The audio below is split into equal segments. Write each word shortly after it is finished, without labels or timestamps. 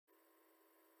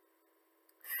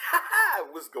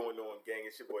What's going on, gang?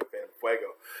 It's your boy Phantm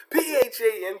Fuego,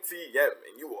 P-H-A-N-T-M,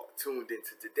 and you are tuned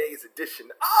into today's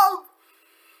edition of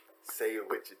Say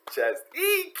It With Your Chest.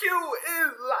 EQ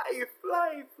is life,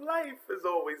 life. As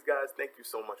always, guys, thank you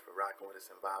so much for rocking with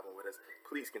us and vibing with us.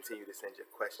 Please continue to send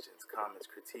your questions, comments,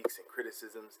 critiques, and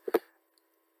criticisms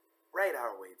right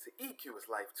our way to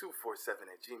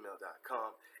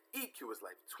EQisLIFE247@gmail.com,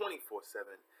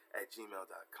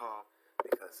 EQisLIFE247@gmail.com,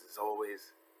 because as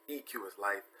always, EQ is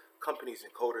life. Companies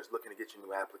and coders looking to get your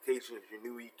new applications, your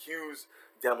new EQs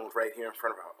demoed right here in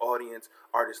front of our audience.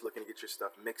 Artists looking to get your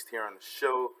stuff mixed here on the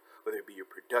show, whether it be your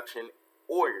production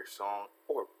or your song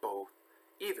or both.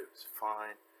 Either is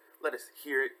fine. Let us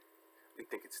hear it. We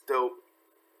think it's dope.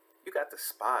 You got the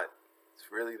spot.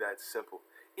 It's really that simple.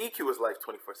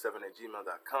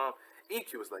 EQisLIFE247@gmail.com,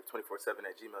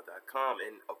 EQisLIFE247@gmail.com,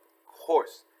 and of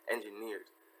course,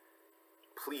 engineers,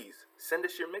 please send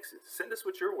us your mixes. Send us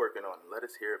what you're working on. Let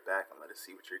us hear it back and let us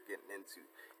see what you're getting into.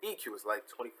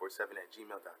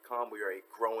 EQisLIFE247@gmail.com. We are a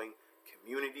growing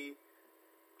community,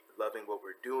 loving what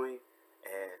we're doing,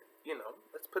 and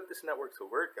let's put this network to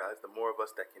work, guys. The more of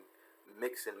us that can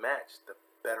mix and match, the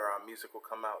better our music will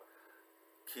come out.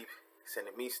 Keep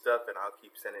sending me stuff, and I'll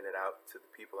keep sending it out to the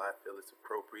people I feel it's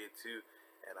appropriate to.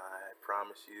 And I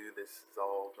promise you, this is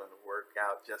all going to work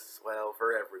out just swell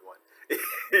for everyone.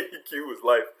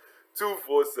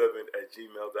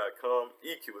 EQisLIFE247@gmail.com,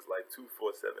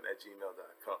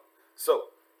 EQisLIFE247@gmail.com.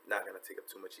 So, not going to take up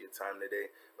too much of your time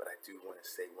today, but I do want to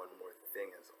say one more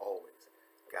thing as always.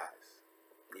 Guys,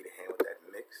 need a hand with that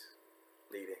mix?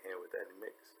 Need a hand with that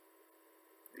mix?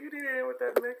 Do you need a hand with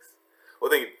that mix?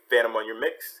 Well, then get Phantm on your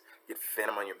mix. Get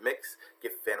Phantm on your mix.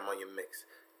 Get Phantm on your mix.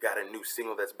 Got a new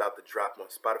single that's about to drop on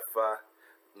Spotify.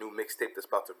 New mixtape that's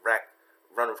about to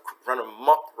run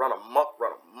amok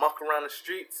around the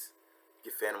streets.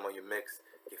 Get Phantm on your mix.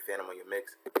 Get Phantm on your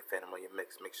mix. Get Phantm on your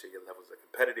mix. Make sure your levels are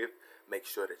competitive. Make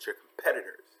sure that your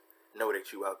competitors know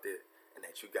that you out there and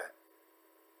that you got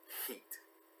heat,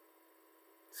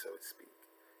 so to speak.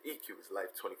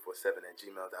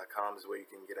 EQisLIFE247@gmail.com is where you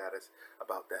can get at us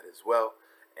about that as well.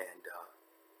 And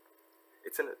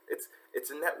it's a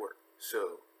network.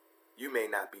 So you may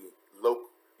not be local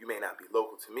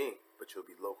to me, but you'll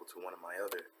be local to one of my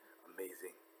other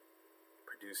amazing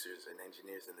producers and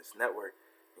engineers in this network.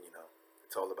 And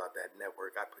it's all about that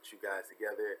network. I put you guys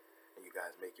together and you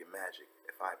guys make your magic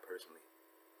if I personally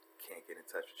can't get in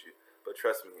touch with you. But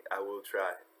trust me, I will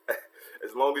try.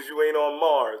 As long as you ain't on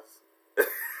Mars,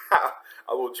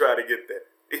 I will try to get there.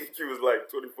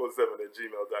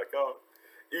 EQisLIFE247@gmail.com,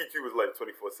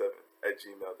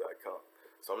 EQisLIFE247@gmail.com.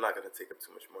 So I'm not going to take up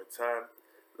too much more time.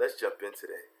 Let's jump in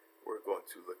today. We're going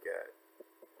to look at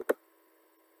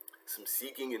some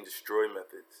seeking and destroy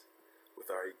methods with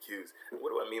our EQs. And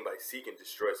what do I mean by seek and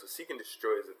destroy? So seek and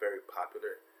destroy is a very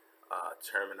popular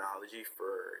terminology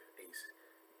for a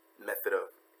method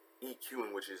of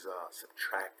EQing, which is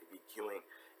subtractive EQing.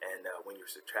 And when you're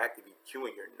subtractive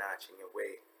EQing, you're notching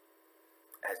away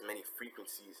as many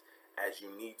frequencies as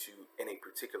you need to in a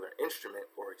particular instrument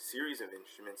or a series of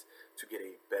instruments to get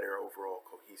a better overall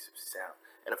cohesive sound.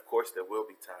 And of course, there will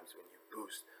be times when you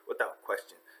boost without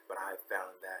question, but I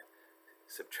found that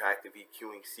subtractive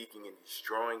EQing, seeking and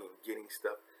destroying and getting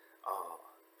stuff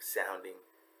sounding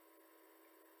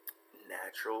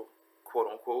natural, quote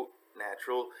unquote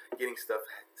natural, getting stuff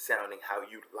sounding how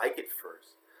you'd like it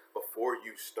first before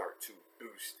you start to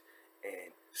boost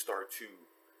and start to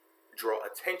draw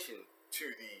attention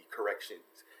to the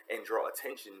corrections and draw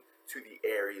attention to the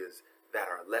areas that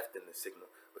are left in the signal,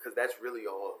 because that's really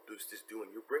all a boost is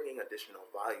doing. You're bringing additional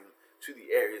volume to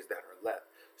the areas that are left.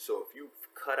 So if you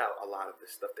cut out a lot of the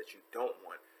stuff that you don't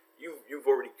want, you've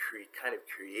already kind of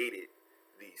created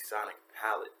the sonic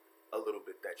palette a little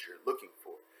bit that you're looking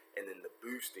for, and then the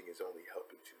boosting is only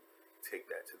helping to take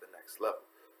that to the next level.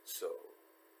 So,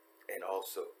 and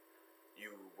also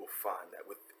you will find that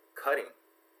with cutting,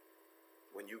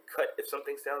 when you cut, if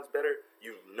something sounds better,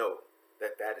 you know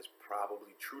that that is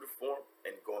probably true to form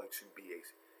and going to be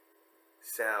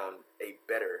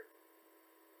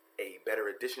a better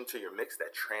addition to your mix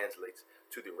that translates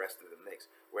to the rest of the mix.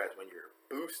 Whereas when you're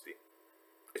boosting,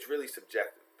 it's really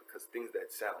subjective, because things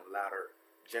that sound louder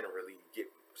generally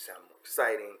sound more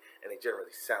exciting, and they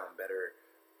generally sound better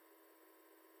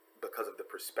because of the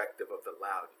perspective of the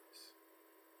loudness.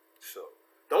 So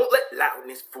don't let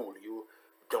loudness fool you.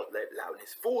 Don't let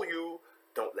loudness fool you.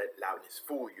 Don't let loudness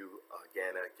fool you.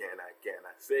 Again, I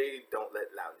say, don't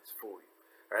let loudness fool you.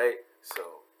 Alright?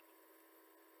 So,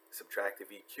 subtractive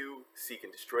EQ, seek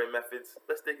and destroy methods.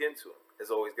 Let's dig into them.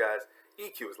 As always, guys,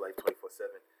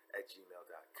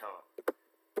 EQisLIFE247@gmail.com.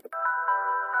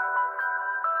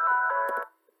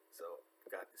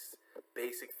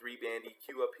 basic 3-band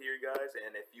EQ up here, guys.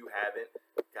 And if you haven't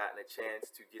gotten a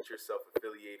chance to get yourself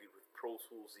affiliated with Pro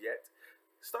Tools yet,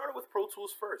 start with Pro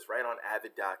Tools first, right on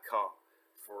Avid.com.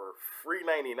 For free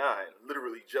 99,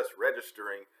 literally just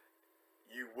registering,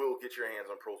 you will get your hands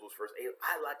on Pro Tools first. A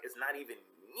iLok is not even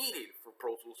needed for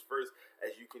Pro Tools first,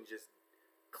 as you can just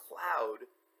cloud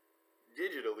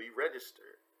digitally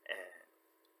register and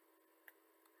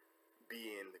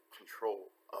be in the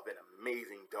control of an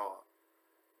amazing DAW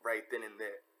right then and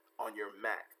there on your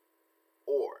Mac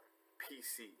or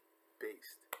PC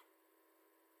based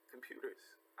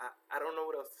computers. I don't know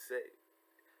what else to say.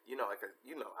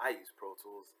 I use Pro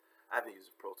Tools. I've been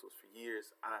using Pro Tools for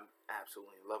years. I'm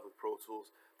absolutely in love with Pro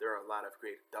Tools. There are a lot of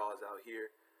great DAWs out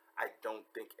here. I don't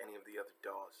think any of the other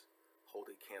DAWs hold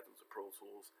a candle to Pro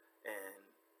Tools. And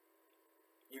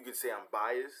you can say I'm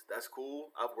biased. That's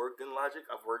cool. I've worked in Logic.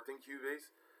 I've worked in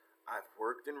Cubase. I've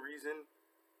worked in Reason.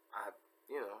 I've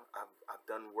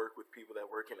done work with people that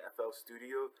work in FL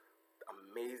Studio.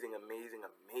 Amazing, amazing,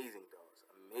 amazing DAWs.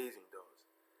 Amazing DAWs.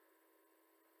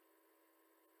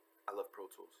 I love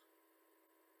Pro Tools.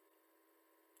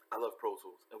 I love Pro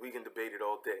Tools, and we can debate it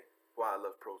all day why I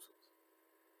love Pro Tools.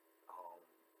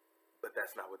 But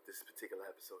that's not what this particular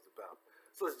episode's about.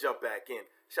 So let's jump back in.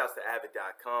 Shouts to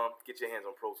Avid.com. Get your hands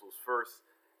on Pro Tools first.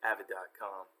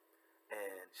 Avid.com.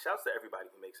 And shouts to everybody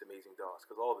who makes amazing DAWs,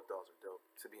 because all the DAWs are dope,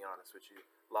 to be honest with you.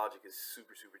 Logic is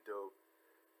super, super dope.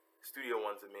 Studio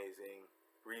One's amazing.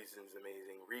 Reason's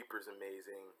amazing. Reaper's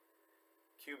amazing.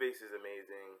 Cubase is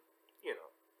amazing.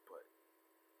 But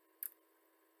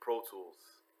Pro Tools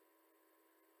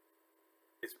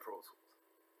is Pro Tools,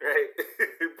 right?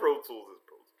 Pro Tools is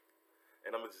Pro Tools.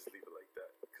 And I'm going to just leave it like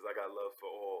that, because I got love for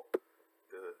all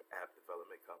the app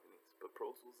development companies. But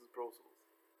Pro Tools is Pro Tools.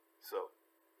 So,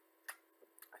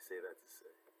 I say that to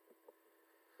say,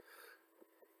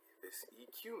 this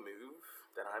EQ move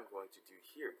that I'm going to do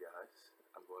here, guys,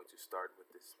 I'm going to start with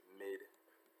this mid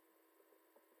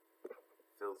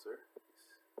filter,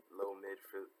 low mid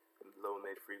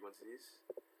frequencies,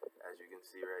 as you can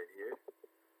see right here.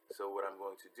 So what I'm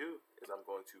going to do is I'm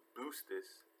going to boost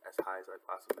this as high as I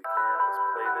possibly can. Let's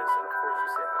play this, and of course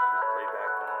you see I have loop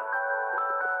playback on.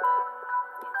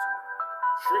 I'm going to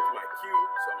shrink my Q,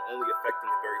 so I'm only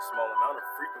affecting a very small amount of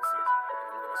frequencies, and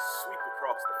I'm going to sweep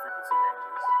across the frequency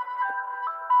ranges.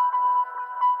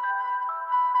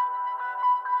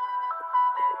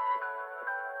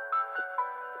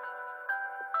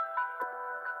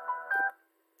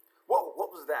 Whoa,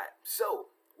 what was that?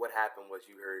 So, what happened was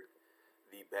you heard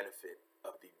the benefit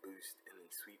of the boost and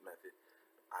the sweep method.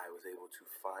 I was able to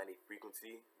find a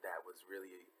frequency that was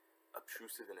really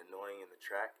obtrusive and annoying in the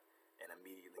track and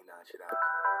immediately notch it out.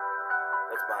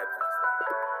 Let's bypass that.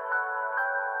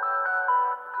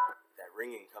 That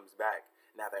ringing comes back.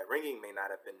 Now that ringing may not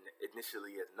have been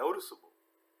initially as noticeable,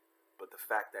 but the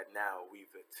fact that now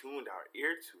we've attuned our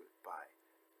ear to it by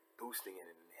boosting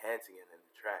it and enhancing it in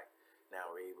the track,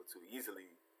 now we're able to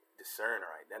easily discern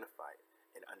or identify it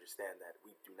and understand that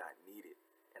we do not need it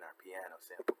in our piano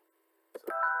sample.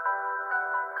 So,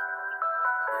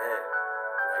 yeah,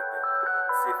 I like that.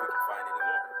 Let's see if we can find any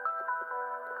more.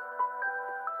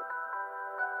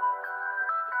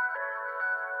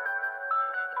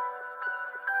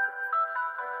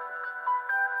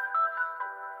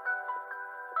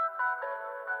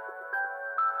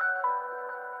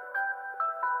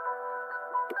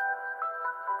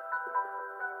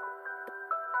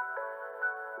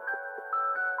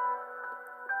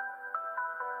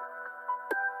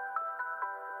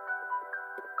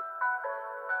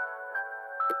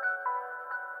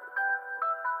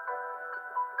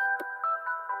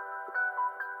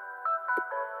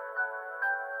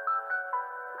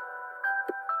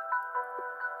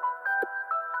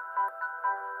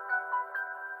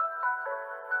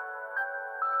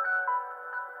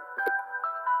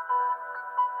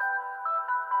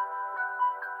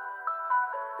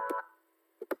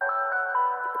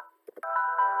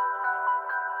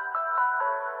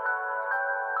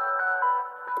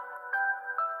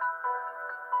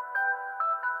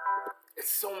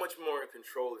 It's so much more in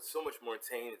control, it's so much more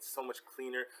tame, it's so much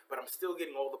cleaner, but I'm still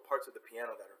getting all the parts of the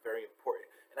piano that are very important.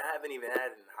 And I haven't even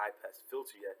added a high pass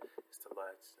filter yet, just to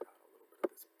let out a little bit of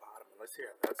this bottom. And let's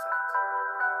hear how that sounds.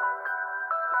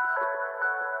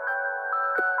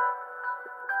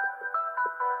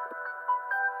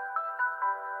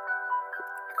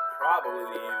 I could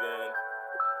probably even,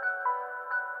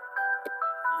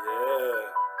 yeah,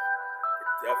 I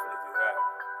could definitely do that.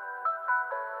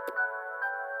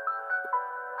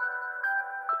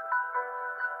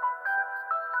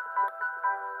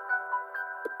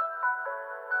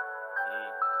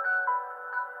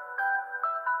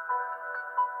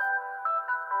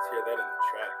 hear that in the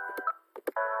track.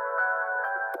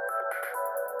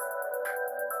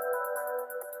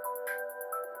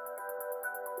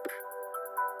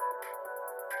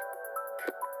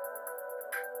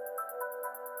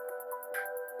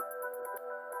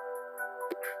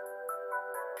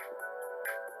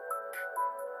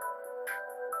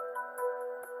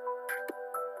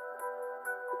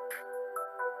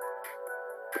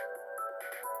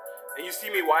 And you see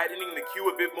me widening the cue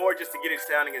a bit more just to get it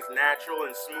sounding as natural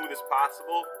and smooth as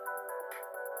possible.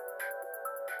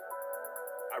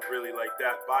 I really like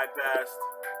that. Bypassed.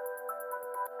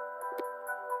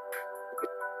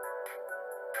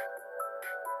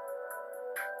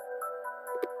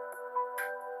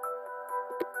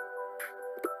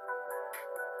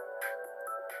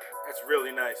 That's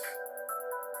really nice.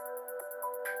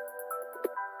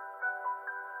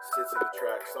 Sits in the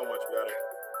track so much better.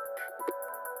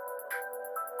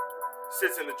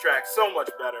 Sits in the track so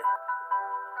much better.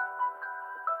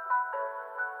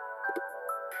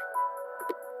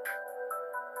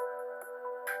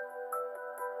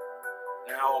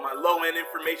 Now all my low end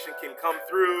information can come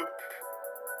through.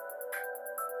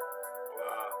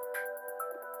 Wow.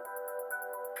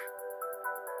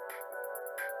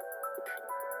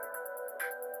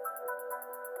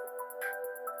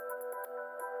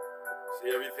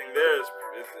 See, everything there is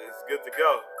good to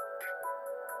go.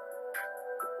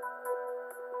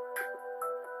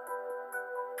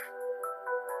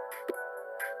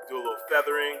 Do a little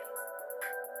feathering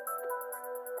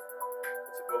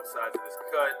to both sides of this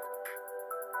cut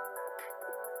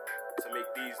to make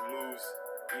these moves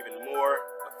even more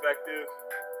effective.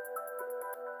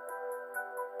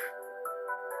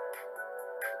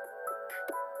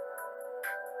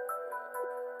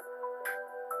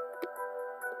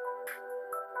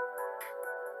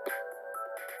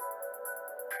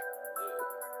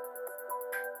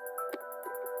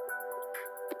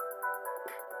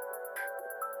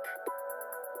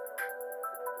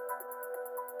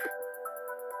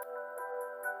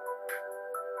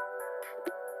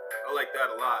 I like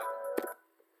that a lot.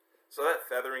 So that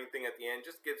feathering thing at the end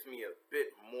just gives me a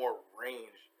bit more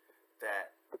range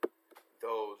that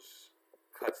those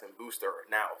cuts and boosts are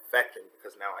now affecting,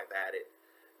 because now I've added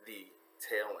the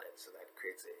tail end, so that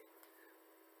creates a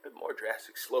bit more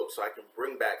drastic slope, so I can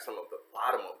bring back some of the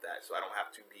bottom of that, so I don't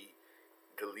have to be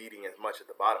deleting as much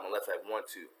at the bottom unless I want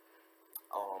to,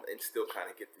 and still kind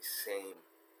of get the same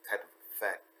type of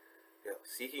effect. You know,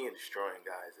 seeking and destroying,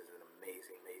 guys, is an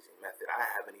amazing method. I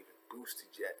haven't even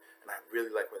boosted yet, and I really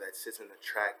like where that sits in the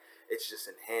track. It's just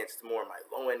enhanced more. My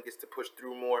low end gets to push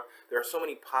through more. There are so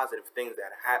many positive things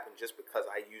that happen just because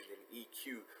I used an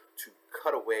EQ to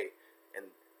cut away and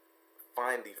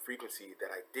find the frequency that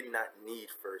I did not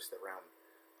need first around,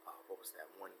 what was that,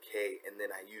 1K, and then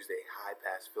I used a high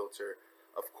pass filter,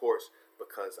 of course,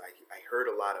 because I heard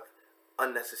a lot of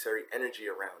unnecessary energy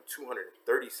around 230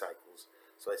 cycles.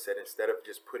 So I said, instead of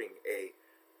just putting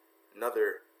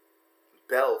another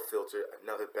bell filter,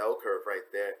 another bell curve right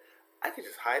there, I could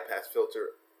just high pass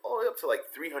filter all the way up to like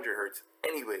 300 hertz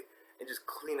anyway, and just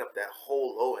clean up that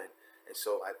whole low end. And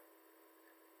so I've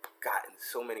gotten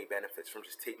so many benefits from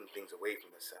just taking things away from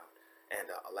the sound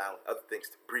and allowing other things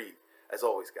to breathe. As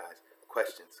always, guys,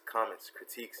 questions, comments,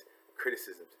 critiques,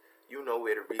 criticisms, you know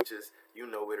where to reach us. You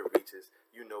know where to reach us.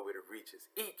 You know where to reach us.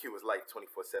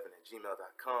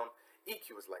 EQisLIFE247@gmail.com.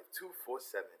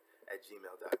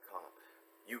 EQisLIFE247@gmail.com.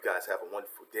 You guys have a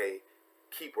wonderful day.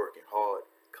 Keep working hard.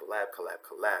 Collab.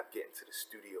 Get into the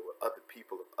studio with other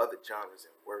people of other genres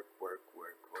and work,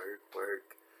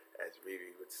 as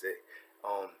Riri would say.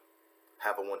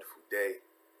 Have a wonderful day.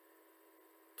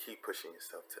 Keep pushing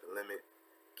yourself to the limit.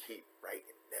 Keep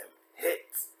writing them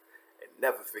hits. And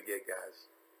never forget, guys,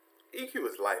 EQ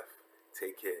is life.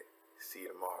 Take care. See you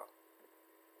tomorrow.